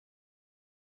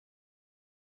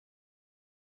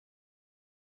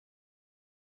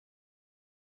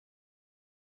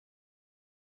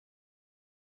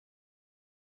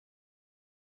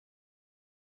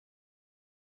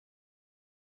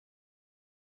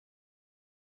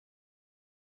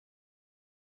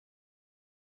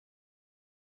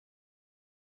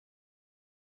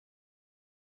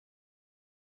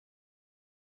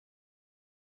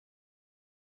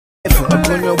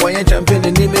Okunyo boy and champion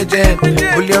in imagen.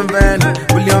 Bullion van,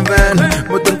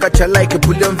 Mutun catch like a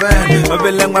bullion van.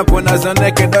 Obelang Maponas on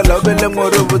naked, all Obelang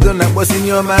Morobudun, and was in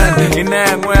your man. In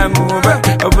Angwang,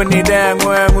 open it down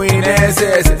when we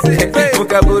SS.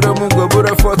 Mukaburo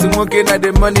Mugabura for to looking at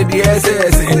the money, the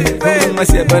SS.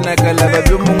 Mumasia Banakala,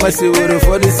 Mumasi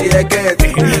for the Siaket.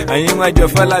 And you might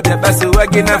just fall out the best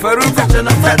wagging of a roof.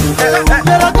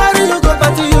 You go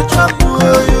party, you chop,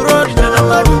 you run.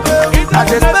 I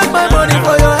just spend my money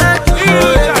for your head.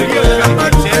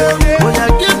 When you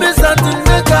give me something,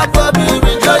 make up for me,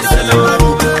 rejoice.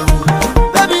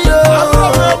 Baby,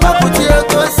 I put you a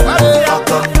ghost.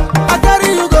 I carry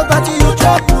you go party, you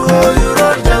chop, you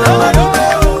run.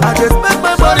 I just spend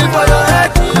my money for your head.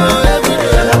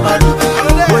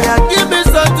 When you give me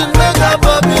something, make up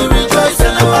for me, rejoice.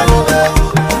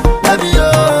 Baby,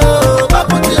 I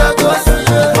put you a ghost.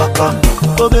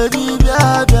 Oh baby,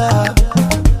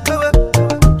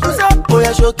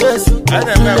 showcase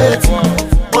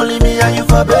only me and you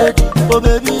for bed. Oh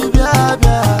baby,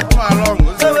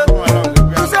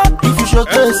 if you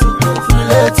showcase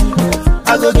relate, I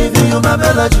go give you my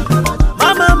melody.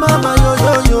 Mama,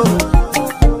 yo.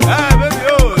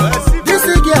 This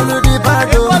is girl with the bad.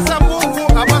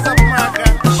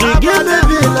 She give me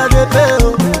bill and they pay.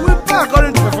 We play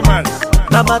according to performance.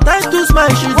 Now my time to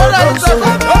smile, she don't say.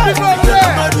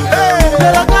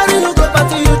 I carry you go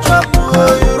party, you chop,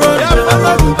 you run.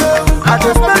 I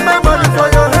just spend my money for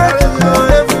your head,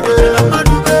 every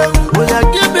day. When you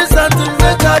give me something,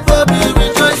 make up for me,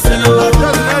 rejoice.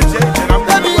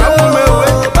 Baby, I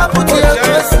put you a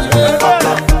dress.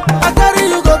 I carry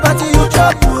you go party, you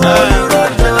chop, you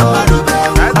run.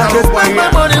 I just spend my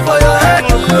money for your head,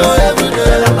 every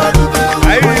day.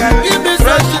 When you give me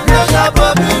something, make up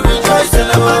for me, rejoice. Baby,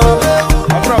 I put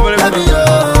you a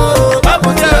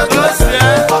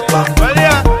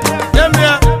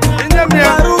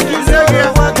dress.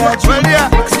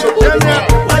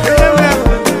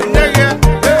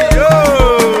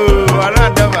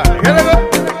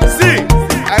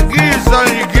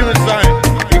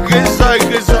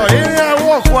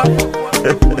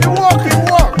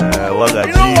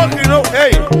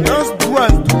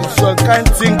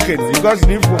 Because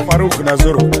you for Farouk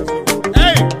Nazoro.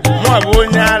 Hey,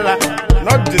 Mwabonyala,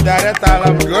 not the direct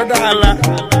Allah, but the other Allah.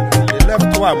 The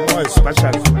left one more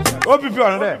special. What people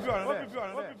on there?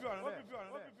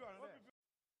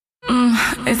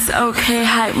 It's okay,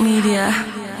 Hype Media.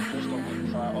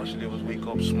 All she did was wake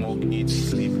up, smoke, eat,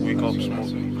 sleep, wake up, smoke.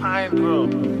 Fine, bro.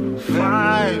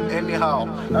 Fine. Anyhow,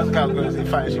 that's the kind of girl they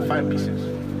find. She find pieces.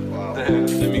 Wow. Let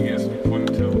me guess.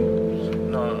 Ponytail.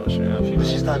 No, she have. But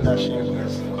she's not that shit.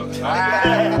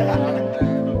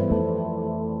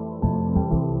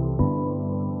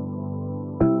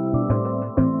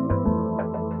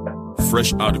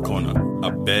 Fresh out the corner,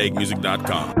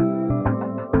 abagmusic.com.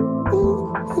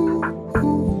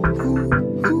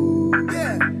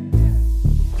 Yeah.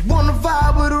 Wanna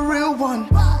vibe with a real one?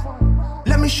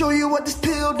 Let me show you what this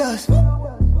pill does.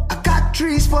 I got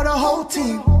trees for the whole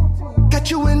team. Got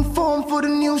you informed for the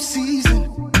new season.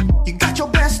 You got your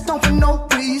best on for no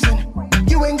reason.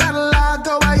 You ain't gotta lie,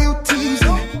 girl, why you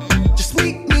teasing? Just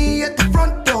meet me at the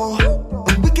front door,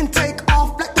 and we can take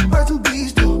off like the birds and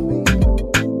bees do.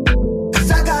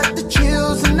 Cause I got the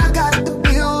chills, and I got the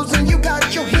bills, and you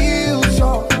got your heels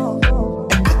on.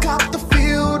 And I got the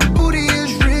feel, the booty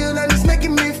is real, and it's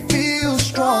making me feel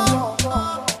strong.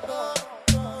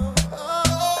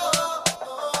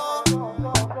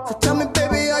 So tell me,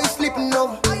 baby, are you sleeping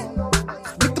over?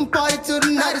 We can party till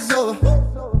the night is over.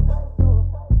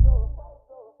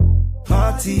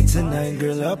 Party tonight,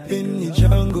 girl, up in the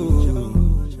jungle.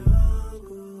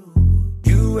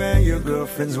 You and your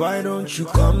girlfriends, why don't you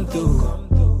come through?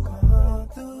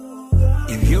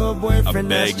 If your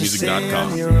boyfriend has to say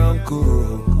I'm your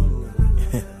uncle,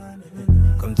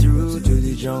 come through to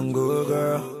the jungle,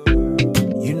 girl.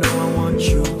 You know I want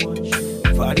you.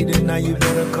 Party tonight, you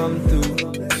better come through.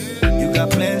 You got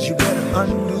plans, you better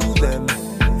undo them.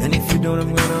 And if you don't,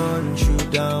 I'm gonna hunt you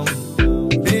down.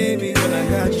 Baby girl, I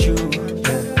got you.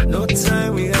 No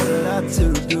time, we got a lot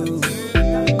to do.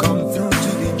 Come through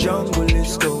to the jungle,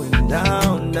 it's going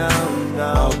down, down,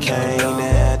 down. Okay,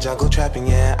 now jungle trapping,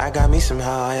 yeah. I got me some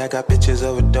high. I got bitches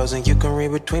overdosing, you can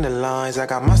read between the lines. I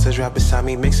got monsters right beside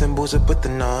me, mixing booze up with the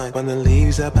nine. When the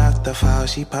leaves about the file,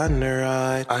 she on the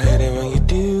ride. I hate it when you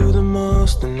do the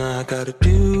most, and I gotta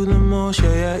do the most,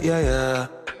 yeah.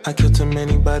 I killed too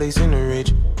many bodies in the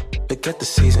ridge. Look at the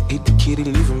season, eat the kitty,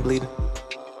 leave him bleeding.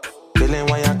 Feeling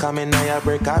when you come in, now you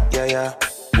break up, yeah.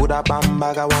 Buddha bam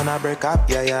bag, I wanna break up,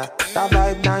 yeah. That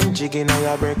vibe done jiggy, now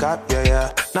you break up,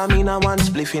 yeah. Now me, now one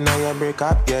spliffy, now you break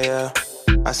up, yeah.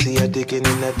 I see her digging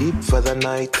in the deep for the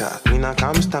night. We not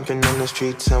come stamping on the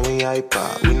streets and we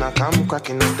hyper. We not come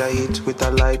cracking up the heat with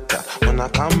a lighter. When I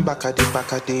come back at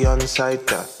the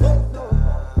on-site.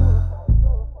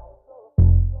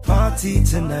 Party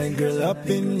tonight, girl, up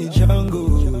in the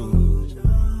jungle.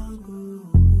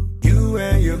 You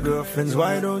and your girlfriends,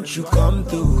 why don't you come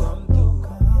through?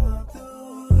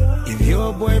 If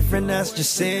your boyfriend asks,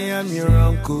 just say I'm your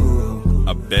uncle.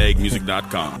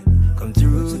 ABagMusic.com. Come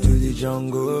through to the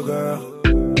jungle, girl.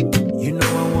 You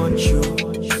know I want you.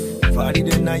 Party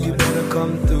tonight, you better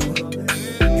come through.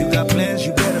 You got plans,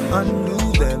 you better undo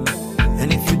them.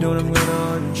 And if you don't, I'm gonna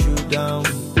hunt you down.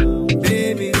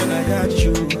 Baby, girl, I got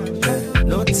you.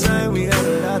 No time, we got a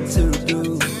lot to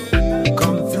do.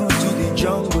 Come through to the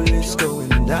jungle, it's going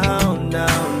down,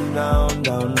 down, down,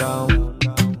 down, down.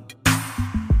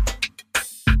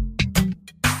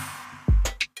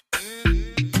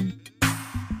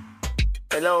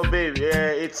 Hello, babe.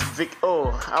 Yeah, it's Vic.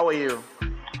 Oh, how are you? I'm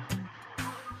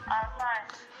fine.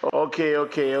 Okay.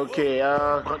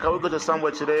 Can we go to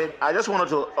somewhere today? I just wanted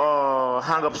to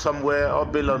hang up somewhere or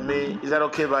bill on me. Is that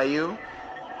okay by you?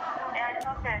 Yeah, it's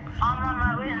okay. I'm on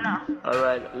my way now. All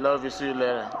right. Love you. See you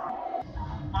later.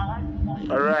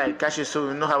 All right. Catch you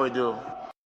soon. You know how we do.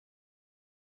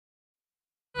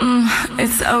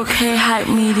 It's okay, hype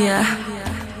media.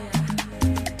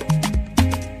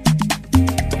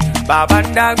 Baba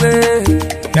Dagwe,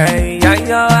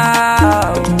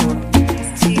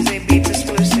 TZ Beats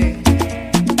exclusive.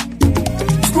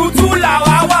 Skutu la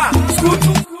wawa,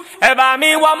 skutu. Eba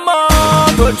mi wa mo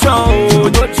do chon.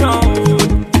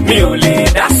 Mi ò lè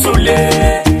dá sólé.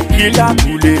 Kila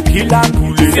kule.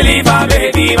 Silver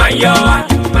baby mayowa.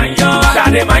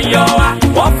 Shade mayowa.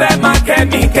 Wọ́n fẹ́ máa kẹ́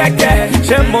mi kẹ́kẹ́.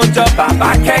 Ṣé mo jọ bàbá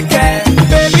kẹ́kẹ́?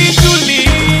 Baby Julie,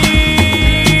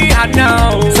 I know.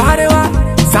 Sarewa,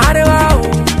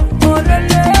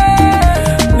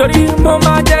 Lori mo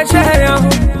ma teshe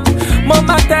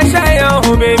yo,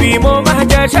 baby mo ma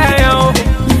teshe yo.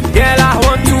 Girl, I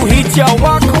want to hit your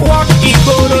walk,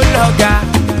 igoro loga.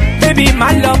 Baby,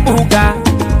 my love buga.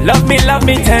 Love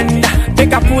me tender.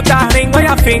 Make a put a ring on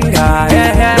your finger.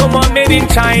 Yeah. No more made in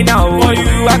China. For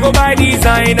you, I go by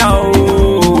designer.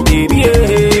 Oh, baby,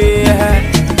 yeah.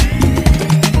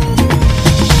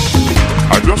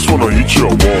 I just wanna hit your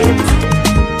walk.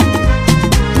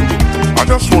 I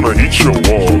just wanna hit your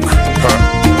walk.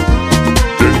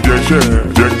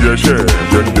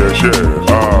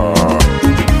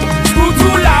 Skutu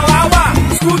la wawa,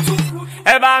 skutu.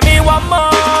 Eba mi wa mo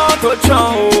to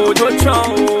chon.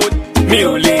 Mi ò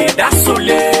lè dá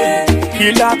sólé.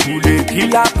 Kila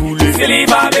kule.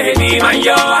 Silver baby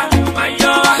mayowa.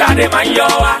 Shade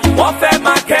mayowa. Wọ́n fẹ́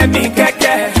máa kẹ́ mi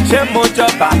kẹ́kẹ́. Ṣé mo jọ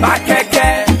bàbá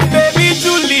kẹ́kẹ́? Baby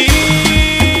Julie,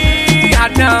 I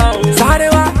know.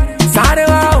 Sarewa.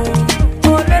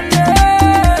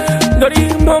 Lori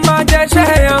mo ma teshe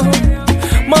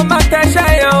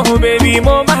yo, baby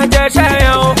mo ma teshe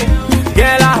yo.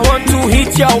 Girl, I want to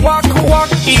hit your walk,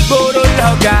 igoro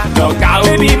loga.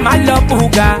 Baby, my love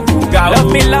buga.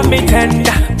 Love me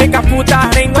tender. Make a put a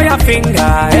ring on your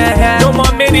finger. Yeah. No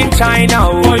more made in China.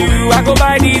 For you, I go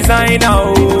by designer.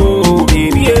 Oh,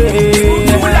 baby,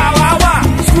 yeah.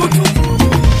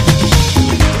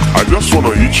 I just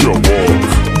wanna hit your walk.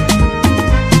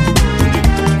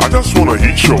 I just wanna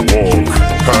hit your walk.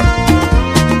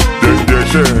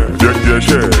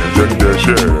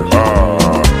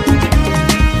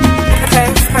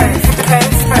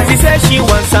 She said she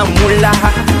wants some moolah.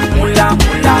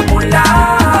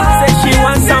 Say she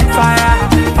wants some fire.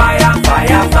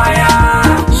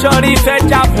 Shorty said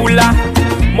Jabula,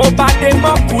 mo bade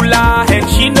mo kula, and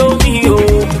she know me oh.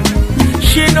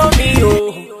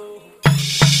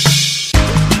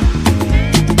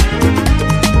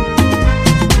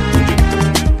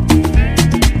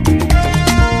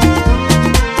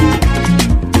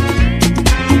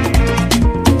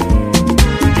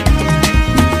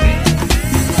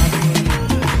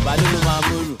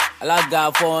 Alága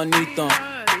fọ́ nìtàn,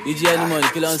 ìjì ẹni mọ̀ ní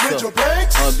kí ló ń sọ,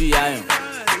 ọ̀bí ayọ̀,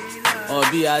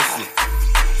 ọ̀bí àṣì.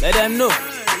 Let them know.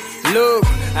 Look,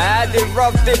 I had a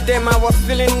rough day, then I was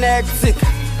feeling hectic.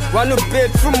 One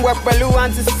bedroom where pẹ̀lú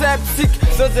antiseptic.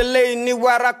 So the lay ni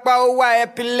warapa owa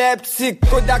epileptic.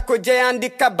 Koda koje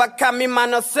handicap baka mi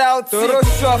man of Celtic. Toro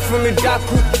sure for me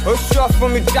daku, oh sure for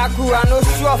me daku, I no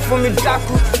sure for me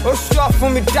daku, oh sure for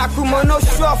me daku, man no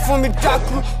sure for me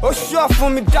daku, oh sure for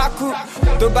me daku.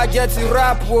 To budget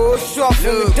rap, oh sure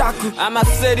for me daku. I'ma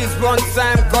say this one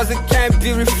time cause it can't be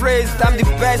rephrased. I'm the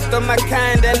best of my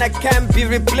kind and I can't be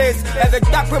replaced. Every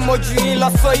daku moju in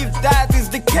lost, so if that is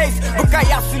the case,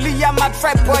 Bukayasu Really, I'm a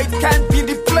trap boy, it can't be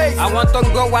the place. I want to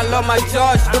go, I love my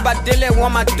judge. To my daily,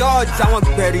 want my dodge. I want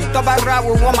berry. To my raw,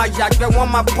 want my yagbe,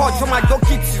 want my pot. Want my go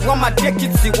kitty, want my dick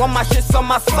kitty, want my shit on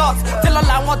my socks. Tell all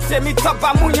I want to me top,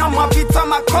 I'm on my beat on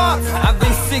my cars. I've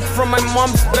been sick from my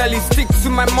mom's belly, stick to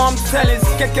my mom's telling.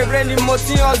 Keke reni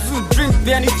moti ozu, drink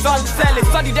beer and it's on selling.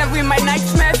 Study that with my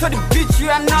nightmares, so the bitch you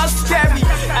are not scary.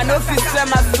 I know if you sell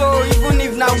my soul, even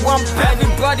if not one penny.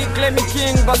 Everybody claim me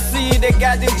king, but see they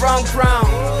got the wrong crown.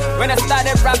 When I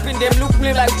started rapping, they look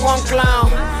me like one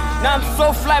clown. Now I'm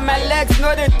so fly, my legs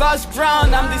know they touch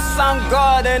ground. I'm the sound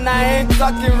god and I ain't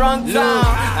talking wrong down.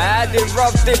 I had a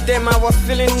rough day, then I was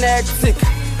feeling hectic.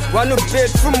 One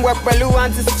bedroom where pẹ̀lú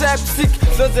antiseptic.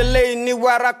 So the lay ni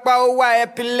warapa owa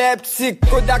epileptic.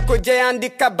 Koda koje andi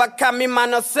kabaka mi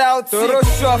mano Celtic. Toro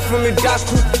show for me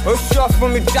daku, oh show for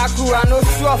me daku. I no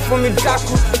show for me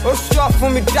daku, oh show for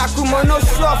me daku. Mono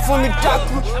show for me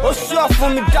daku, oh show for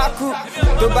me daku.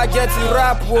 To budget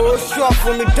rap, oh show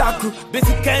for me daku.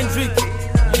 Busy Kendrick,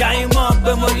 Yaima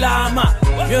Bemolama.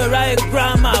 You're right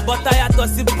grammar, but I had to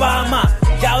see Bama.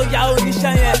 Yao yao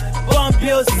nishaye, Bumpy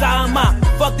Osama.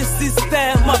 Fuck the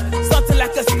system up, something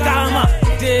like a scammer.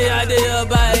 Day I am a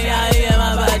body.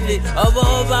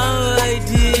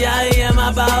 I am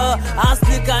about. I'm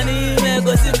still can't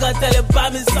go see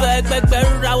tell me so expect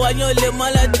Berra when you live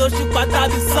my to shoot pata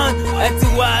son.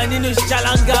 Etiwan in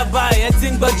Shalanga by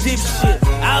anything but deep shit.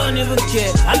 I don't even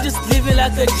care, I'm just living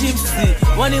like a gypsy.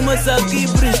 One in myself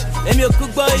Gibrish, and you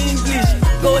cook boy English.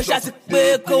 Go shot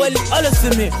go all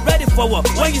of me, ready for what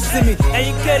when you see me, and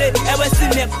you get it, ever see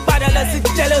me, but I see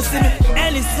jealousy me,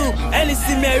 any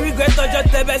see me, I regret or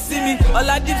just ever see me. All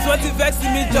I did was to vex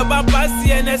me, job and pass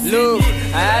CNS. Look,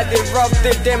 I had a rough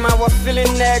day, then I was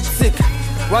feeling hectic.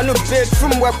 One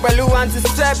bedroom where pẹ̀lú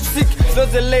antiseptic. So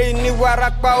the lay ni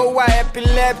warapa owa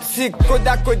epileptic.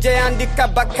 Koda koje andi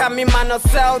kabaka mi mano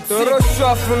Celtic. Toro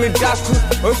show for me daku,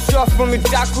 oh show for me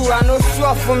daku. I no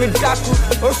show for me daku,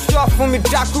 oh show for me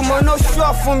daku. Mono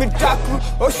show for me daku,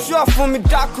 oh show for me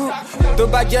daku. To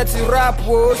budget rap,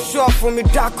 oh show for me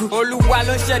daku. Oluwa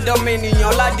ló ṣe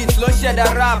dominion, ladis ló ṣe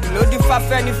da rap. Lodi fa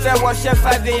fẹ́ni fẹ́ wọṣẹ́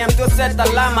 5 AM to set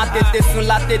alarm. Àtètè sùn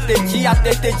la tètè jí,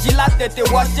 àtètè jí la tètè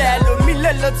wọṣẹ́.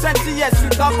 Ẹlòmílẹ̀ lo 20 years, we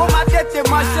don't go my tete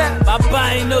machine. Papa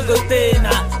ain't no go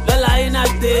tena, Lola ain't a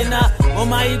tena.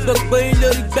 Mama ain't go pay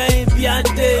lori pay bi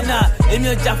antena. Emi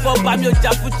o jafo ba mi o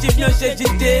jafu chip mi o se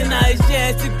jidena.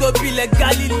 Ise ti go bi le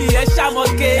Galilee, e shamo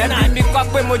kena. Ebi mi ko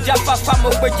pe mo jafa fa mo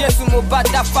pe Jesu mo ba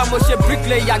da fa mo se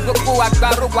bricklayer gbogbo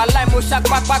agbaro walai mo sha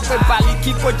papa pe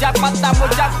baliki ko ja pata mo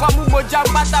ja famu mo ja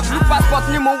pata blue passport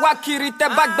ni mo wa kiri te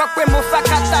ba gbo pe mo fa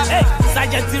kata. Hey,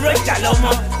 Sergeant Roja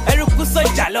lomo, eruku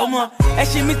soja lomo. E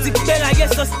se mi ti gbe láyé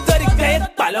so story gbe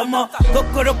pa lomo.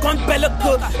 Kokoro kan pe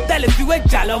loko, tele fi we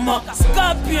ja lomo.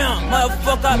 Scorpion,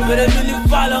 motherfucker, better really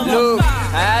follow me. Look, I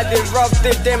had a rough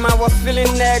day, then I was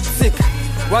feeling hectic.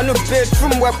 One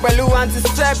bedroom where pẹ̀lú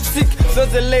antiseptic. So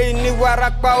the lay ni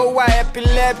warapa owa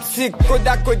epileptic.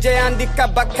 Koda koje andi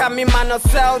kabaka mi mano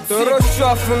Celtic. Toro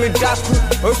show for me daku,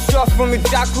 oh show for me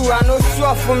daku. I no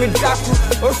show for me daku,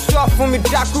 oh show for me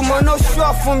daku. Mono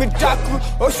show for me daku,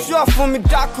 oh show for me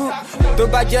daku. To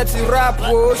budget rap,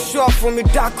 oh show for me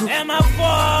daku.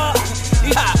 M4,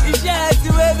 iṣẹ́ ti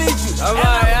wé bíjù.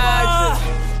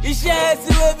 Iṣẹ́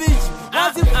ti wé bíjù. Wọ́n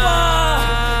ti fọ́.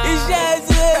 Iṣẹ́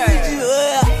ti wé bíjù.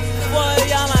 Boy,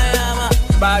 yama.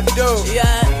 Bado.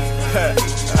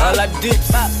 Yeah. All I did.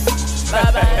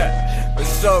 Baba.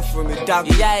 What's up for me, daku?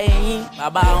 Ìyá ẹ̀yìn,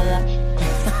 bàbá wọn.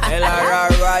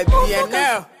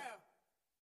 LRRIPNL.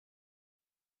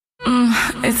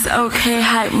 It's okay,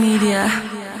 hype media.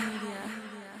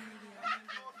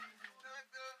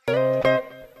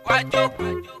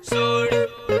 Sorry,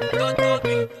 don't talk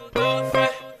me, go fair.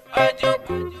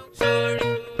 Sorry,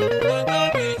 don't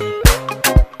talk me.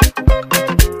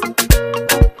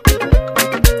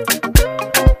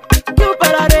 You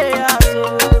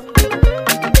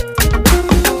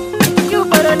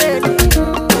better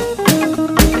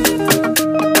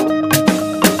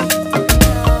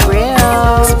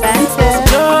real expensive.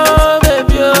 Oh,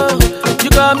 baby, you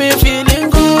got me feeling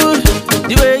good.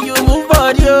 The way you move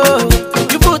body,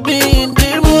 you put me in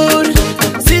the mood.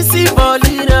 Sissy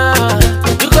Paulina,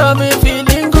 you got me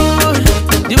feeling good.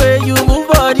 The way you move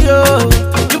body,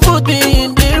 you put me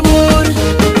in the mood.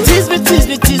 Tease me,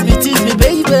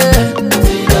 baby.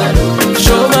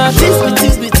 Show my tease me,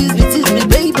 baby. Tease me,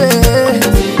 baby.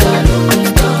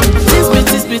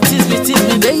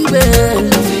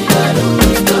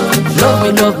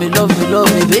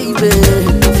 Love me, baby.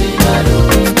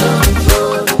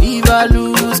 If I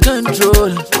lose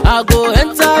control, I go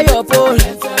enter your pole.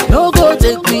 No go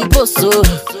take me post, so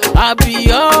I be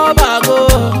your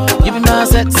bago.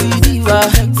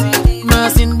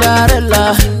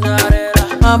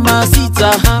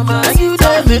 mamacita. And you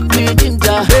dey make me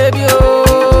ginger. Baby,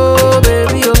 oh,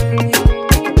 baby, oh.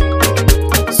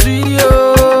 Sweetie,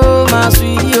 oh, my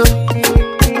sweetie, oh.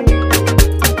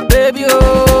 Baby,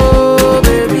 oh,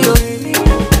 baby, oh.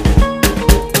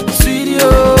 Sweetie,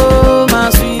 oh, my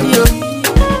sweetie, oh.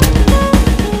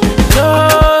 No,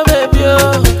 baby,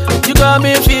 oh. You got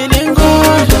me feeling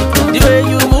good. The way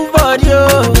you move body,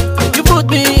 oh. You put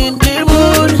me in the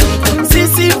mood.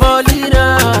 Sissy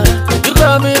Paulina. You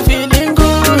got me feeling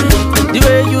good. The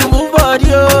way you move body,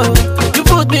 oh. You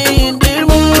put me in the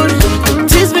mood.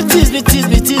 Tease me, tease me, tease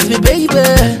me, tease me, baby.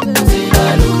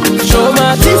 Show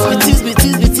my tease me, tease me,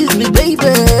 tease me, tease me,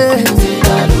 baby.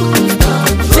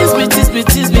 Tease me, tease me,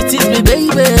 tease me, tease me,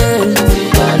 baby.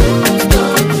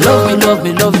 Love me, love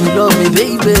me, love me, love me,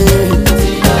 baby.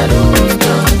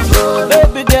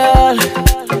 Baby girl,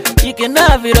 you can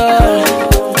have it all.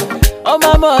 All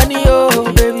my money,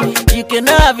 oh baby, you can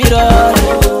have it all.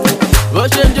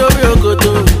 Ocean Joe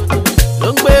Yokoto,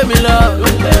 don't pay me love.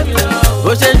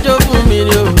 Ocean Joe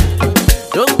Fumino,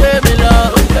 don't pay me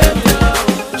love.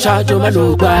 Shajo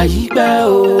Maloba Iba,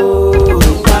 oh.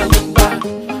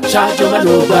 Shajo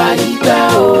Maloba Iba,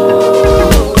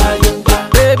 oh.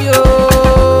 Baby,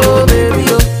 oh, baby,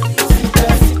 oh.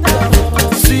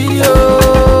 Sweetie,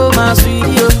 oh, my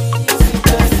sweetie, oh.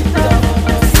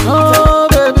 Oh,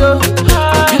 baby, oh.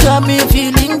 You got me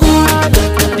feeling good.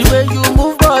 The way you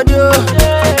move body, oh.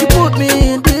 You put me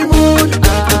in the mood.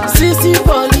 Sissy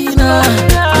Paulina.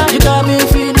 You got me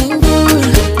feeling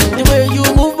good. The way you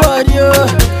move body, oh.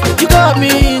 You got me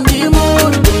in the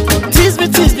mood. Tease me,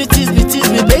 tease me, tease me, tease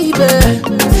me, baby.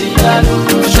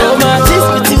 Show my tease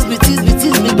me, tease me, tease me,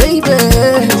 tease me, baby.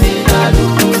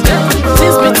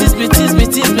 Tease me, tease me, tease me,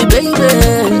 tease me, baby.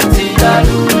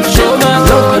 Show my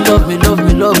love me, love me, love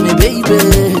me, love me, baby.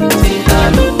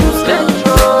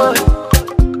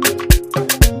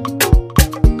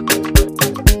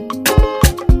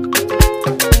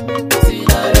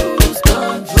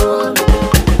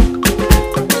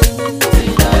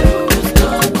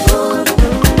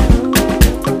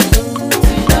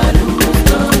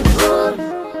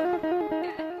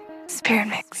 Spirit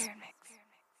Mix.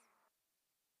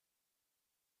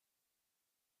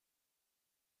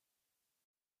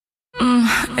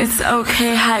 It's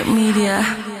okay, hype media.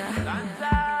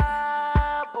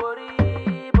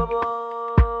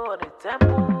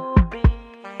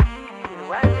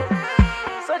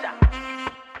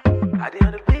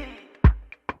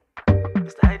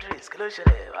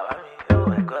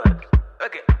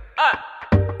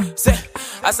 Say,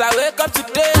 as I wake up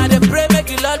today, I dey pray make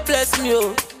the Lord bless me,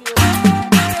 oh.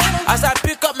 As I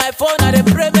pick up my phone, I dey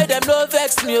pray make them no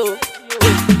vex me, oh.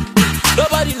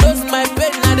 Nobody knows my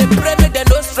pain, I dey pray make them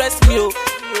no stress me, oh.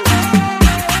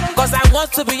 Cause I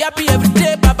want to be happy every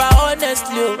day, Baba,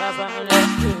 honestly, oh.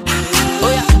 Oh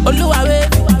yeah, Oluwa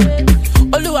wave,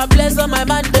 Oluwa bless all my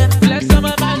man them, bless all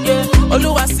my man, yeah.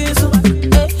 Oluwa sinsu,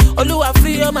 Oluwa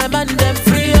free all my man them,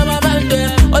 free all my man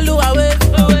them. Oluwa wave,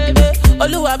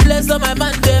 Oluwa bless all my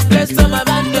man them, bless all my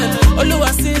man them. Oluwa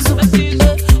sinsu,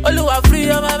 Oluwa free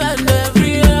all my man them,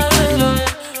 free all my man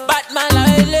them. Batman la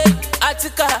ele,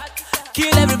 Attica,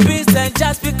 kill every beast and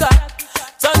just pick up.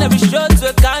 Turn every show to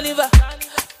a carnival,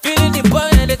 feeling the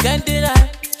burn and they can't deny.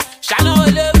 Shine all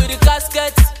over with the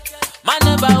casket, my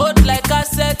number hold like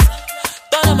cassette.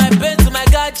 Turn on my pen to my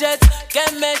gadget,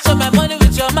 can't measure my money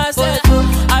with your mindset.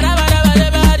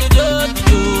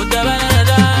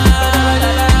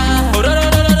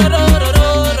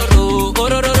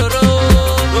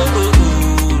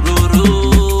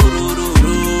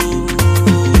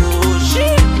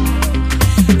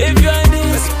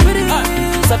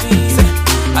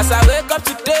 As I wake up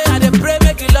today, I dey pray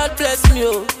make the Lord bless me,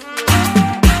 oh.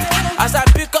 As I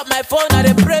pick up my phone, I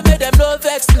dey pray make them no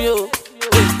vex me, oh.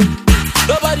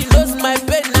 Nobody knows my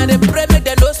pain, I dey pray make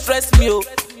them no stress me, oh.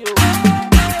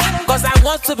 Cause I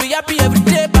want to be happy every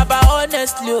day, Baba,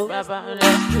 honestly, oh.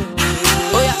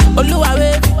 Oh yeah, Oluwa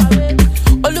wave,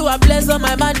 Oluwa bless all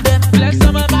my man them, bless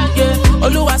all my man, yeah.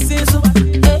 Oluwa sinsu,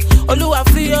 Oluwa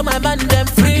free all my man them,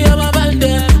 free all my man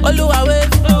them. Oluwa wave,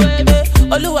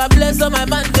 Oluwa bless all my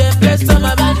man them, bless all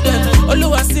my man them.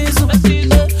 Oluwa sinsu,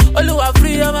 Oluwa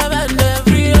free all my man them,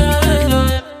 free all my man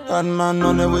them. Bad man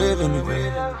on the wave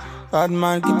anyway. Bad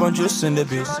man keep on juicing the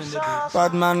beat.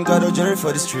 Bad man got a journey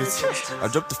for the streets. I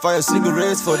drop the fire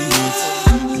cigarettes for the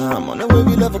heat. Now I'm on the way,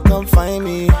 we never come find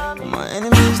me. My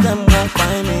enemies, them won't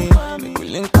find me. Make we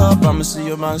link up, I'ma see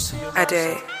your man.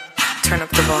 Ade, turn up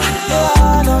the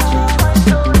volume.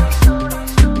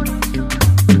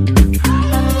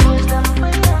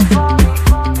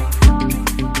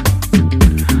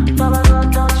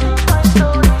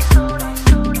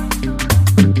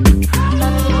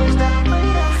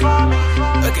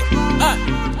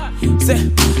 Say,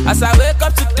 as I wake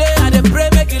up today, I dey pray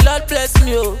make the Lord bless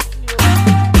me, oh.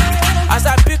 As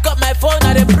I pick up my phone,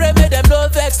 I dey pray make them no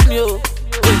vex me, oh.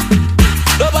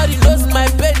 Nobody knows my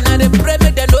pain, I dey pray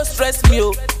make them no stress me,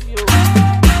 oh.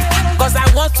 Cause I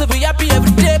want to be happy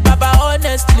every day, Baba,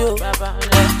 honestly, oh.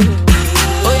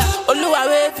 Oh yeah, Oluwa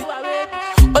wavy,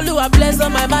 Oluwa bless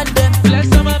on my man them, bless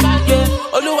on my man, yeah.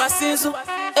 Oluwa sinsu,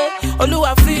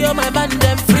 Oluwa free on my man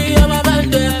them, free on my man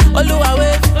them. Oluwa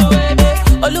wavy,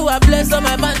 Oluwa bless on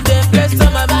my man them, bless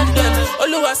on my man them.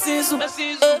 Oluwa sinsu,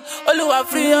 Oluwa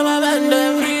free on my man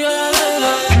them, free on my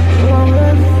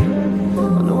man them.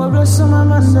 Oluwa bless on my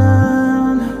man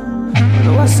them,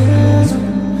 Oluwa sinsu,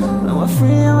 Oluwa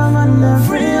free on my man them,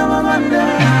 free on my man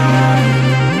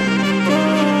them.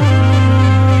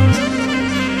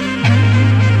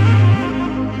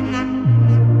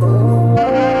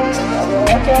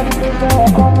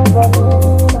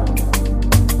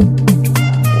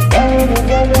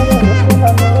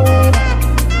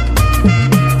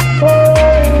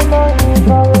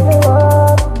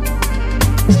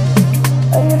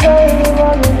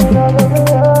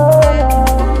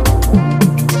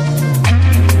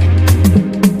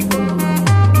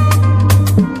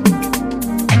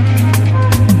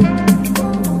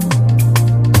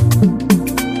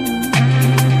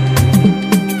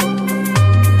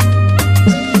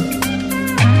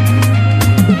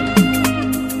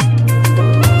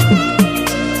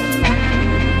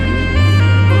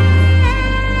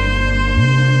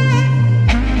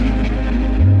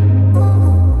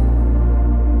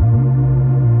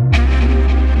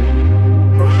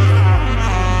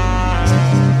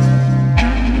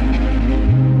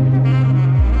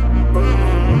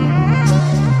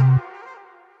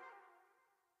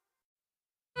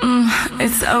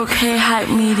 It's okay, hype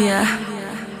media.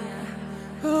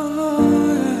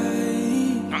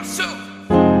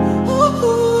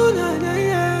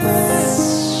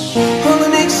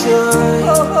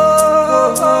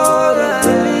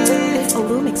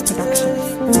 Olumix Production.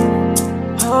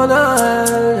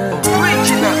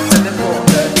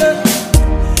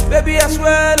 Baby, I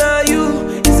swear na you.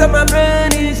 Inside my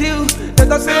brain is you.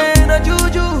 Like I say na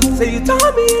juju. Say you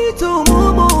taught me to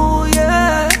move,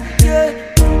 yeah,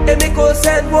 yeah. They make us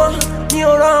send one, me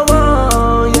around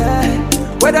one,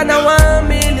 yeah. Whether now 1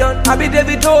 million, I be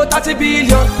David O 30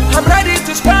 billion. I'm ready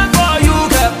to spend for you,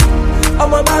 girl.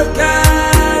 I'm a man,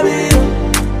 carry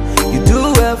you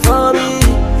do well for me.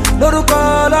 No do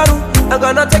call, I'm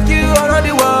gonna take you around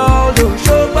the world, oh,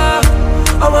 show back.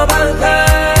 I'm a man,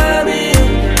 carry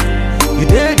you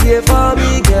did here for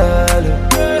me, girl.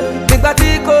 Big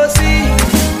body go see,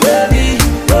 baby,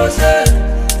 go say.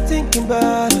 Thinking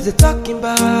about us, they talking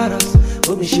about us.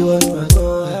 Let me show us my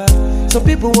God. Some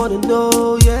people wanna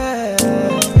know, yeah,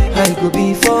 how it could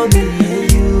be for me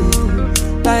and you.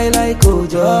 Like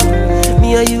Ojo,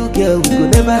 me and you, girl, we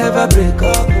could never ever break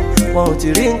up. Want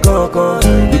to ring con,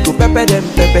 we could pepper them,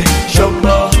 pepper,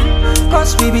 shumbo.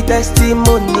 Cause we be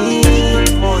testimony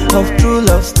of true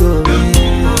love story.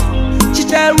 She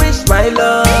cherish my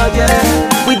love,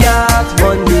 yeah, without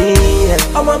money, yeah.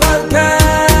 I'm a man,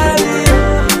 carry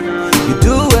you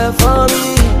do well for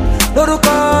me. No do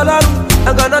call up,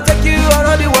 I'm gonna take you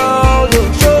around the world,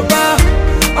 oh, show back.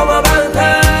 I'm a man,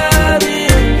 carry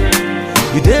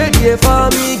you did here for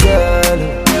me, girl.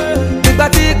 Big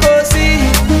body go see,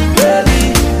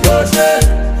 baby, go say.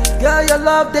 Girl, your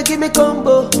love, they give me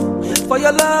combo. For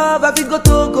your love, I feel go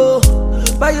Togo.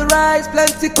 Buy your rice,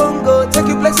 plenty Congo. Take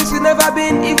you places you never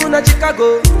been, even at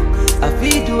Chicago. I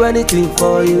feel do anything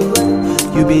for you.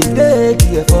 You been there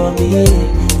here for me.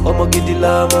 Omo gidi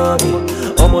love me,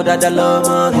 omo dada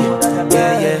love me,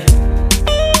 yeah, yeah.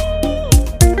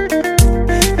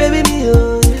 Baby me,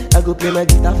 oh, yeah. I go play my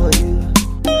guitar for you.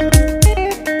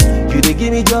 You dey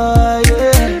give me joy,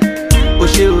 yeah.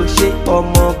 Oshe,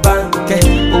 omo banke,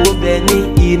 owo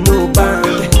beni inu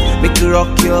banke. Make you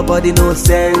rock your body, no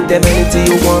send them anything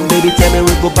you want, baby. Tell me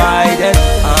we go buy them.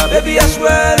 Baby, I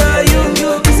swear to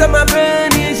you, this is my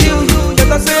brain is you.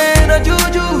 Just a say na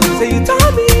juju, say you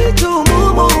taught me to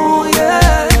move,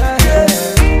 yeah,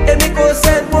 yeah. And me go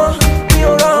send one, me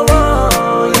around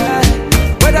one, yeah.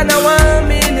 Whether now 1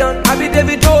 million, I be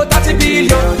David O 30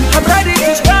 billion. I'm ready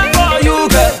to spend for you,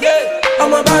 girl.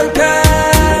 I'm a banker,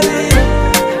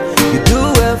 you do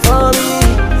well for me.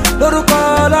 No do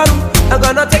call up, I'm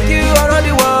gonna take you around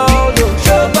the world, oh,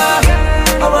 show back.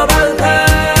 I'm a banker,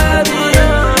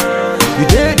 you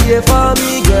did here for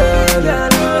me, girl.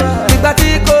 Big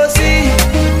body go see,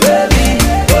 baby,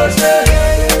 go say.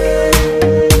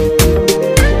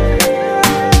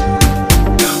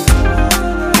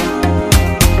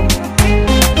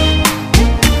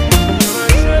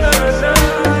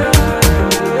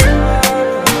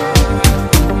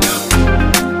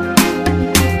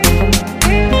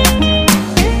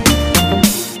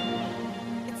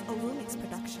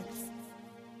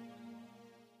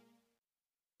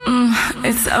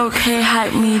 okay,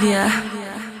 Hype Media.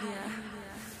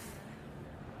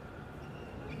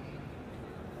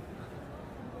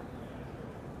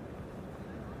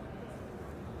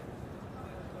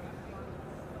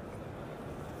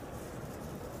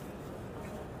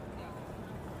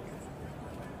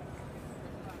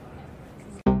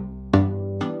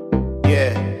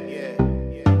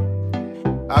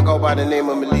 I go by the name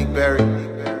of Malik Berry,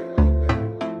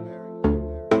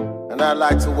 and I'd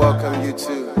like to welcome you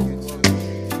to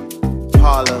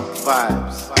Harlem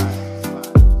Vibes,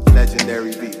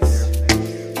 Legendary Beats.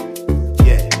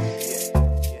 Yeah.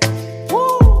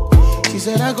 Woo! She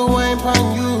said I go wine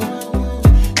pon you.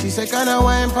 She said can I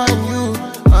wine pon you?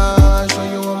 Show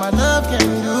you what my love can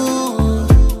do.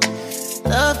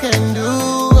 Love can do.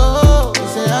 Oh, she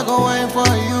said I go wine for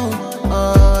you.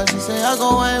 She said I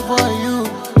go wine for you.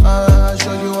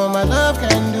 Show you what my love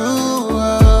can do.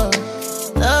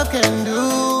 Love can do.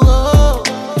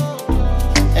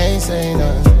 Ain't saying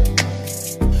nothing.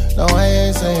 No, I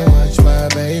ain't saying much, my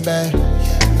baby.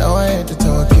 No, I ain't the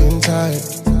talking type.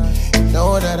 You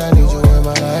know that I need you in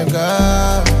my life,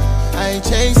 girl. I ain't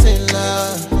chasing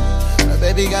love, but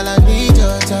baby girl, I need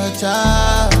your touch.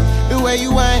 The way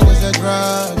you whine is a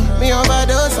drug. Me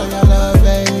overdose on your love,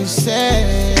 and you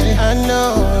say I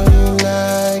know you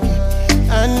like it.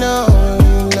 I know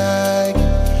you like it.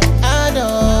 I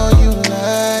know you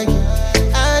like it.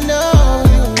 I know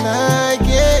you like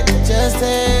it. Just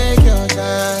take your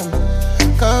time.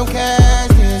 Come catch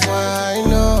this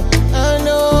wine. I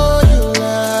know you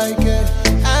like it.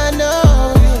 I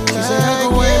know you like it. She said I go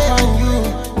wine pon you.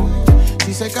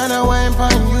 She said can I wine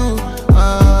pon you?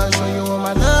 Show you what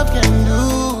my love can do.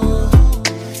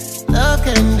 Love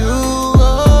can do.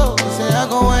 Oh, she said I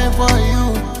go wine for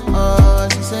you.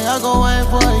 She said I go wine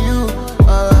for you.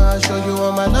 Show you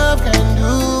what my love can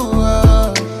do.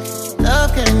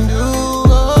 Love can do.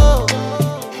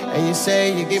 And you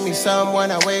say you give me some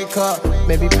when I wake up.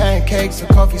 Maybe pancakes or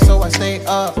coffee so I stay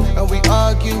up. And we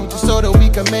argue just so that we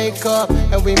can make up.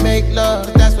 And we make love,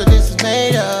 but that's what this is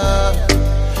made of.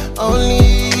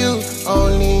 Only you,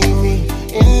 only me.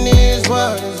 In this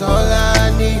world is all I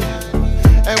need.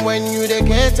 And when you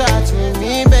get out to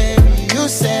me, baby, you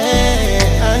say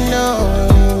I know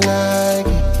you like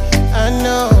it. I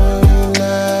know you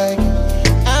like it.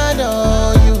 I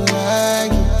know you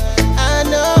like it. I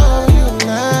know you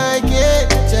like it.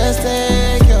 Just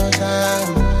take your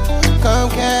time. Come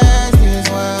catch this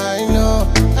wine.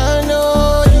 I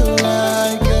know you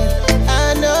like it.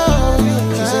 I know you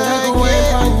like it. She said I go wine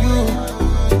pon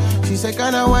you. She said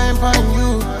can I wine pon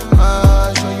you?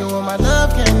 Show you what my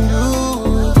love can do.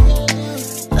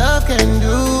 Love can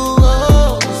do.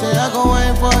 Oh, she say I go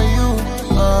wine for you.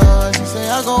 She say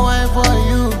I go wine for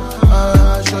you.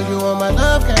 Show you what my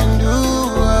love can do.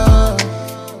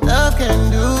 Love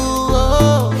can do.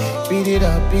 Oh, beat it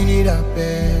up, babe.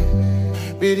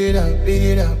 Beat it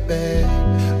up, babe.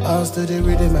 Bounce to the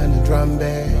rhythm and the drum,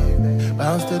 babe.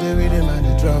 Bounce to the rhythm and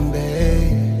the drum,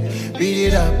 babe. Beat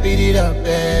it up,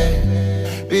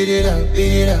 babe. Beat it up,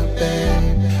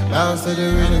 babe. Bounce to the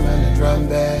rhythm and the drum,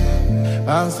 babe.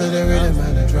 Bounce to the rhythm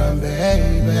and the drum,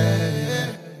 baby.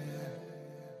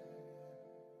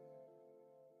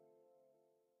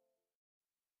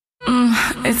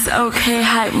 It's okay,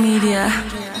 Hype Media.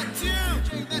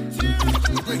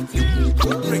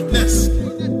 Greatness.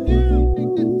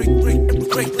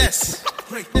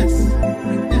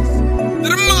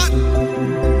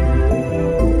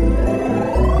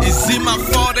 Is it my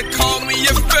fault they call me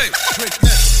a fake?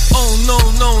 Oh no,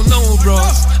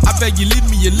 bros. I beg you leave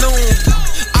me alone.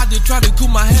 I did try to cool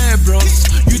my hair, bros.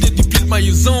 You did deplete my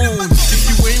zone. If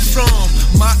you ain't from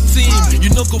my team, you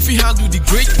know go fi handle the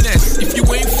greatness. If you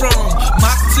ain't from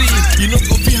my team, you know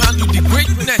go fi handle the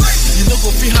greatness. You know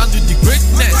go fi handle the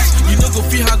greatness. You know go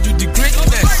fi handle the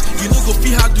greatness. You know go fi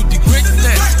handle the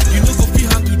greatness. You know go fi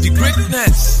handle the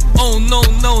greatness. Oh no,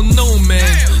 man.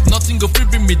 Nothing go fi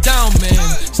bring me down, man.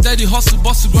 Steady hustle,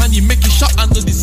 bustle, grind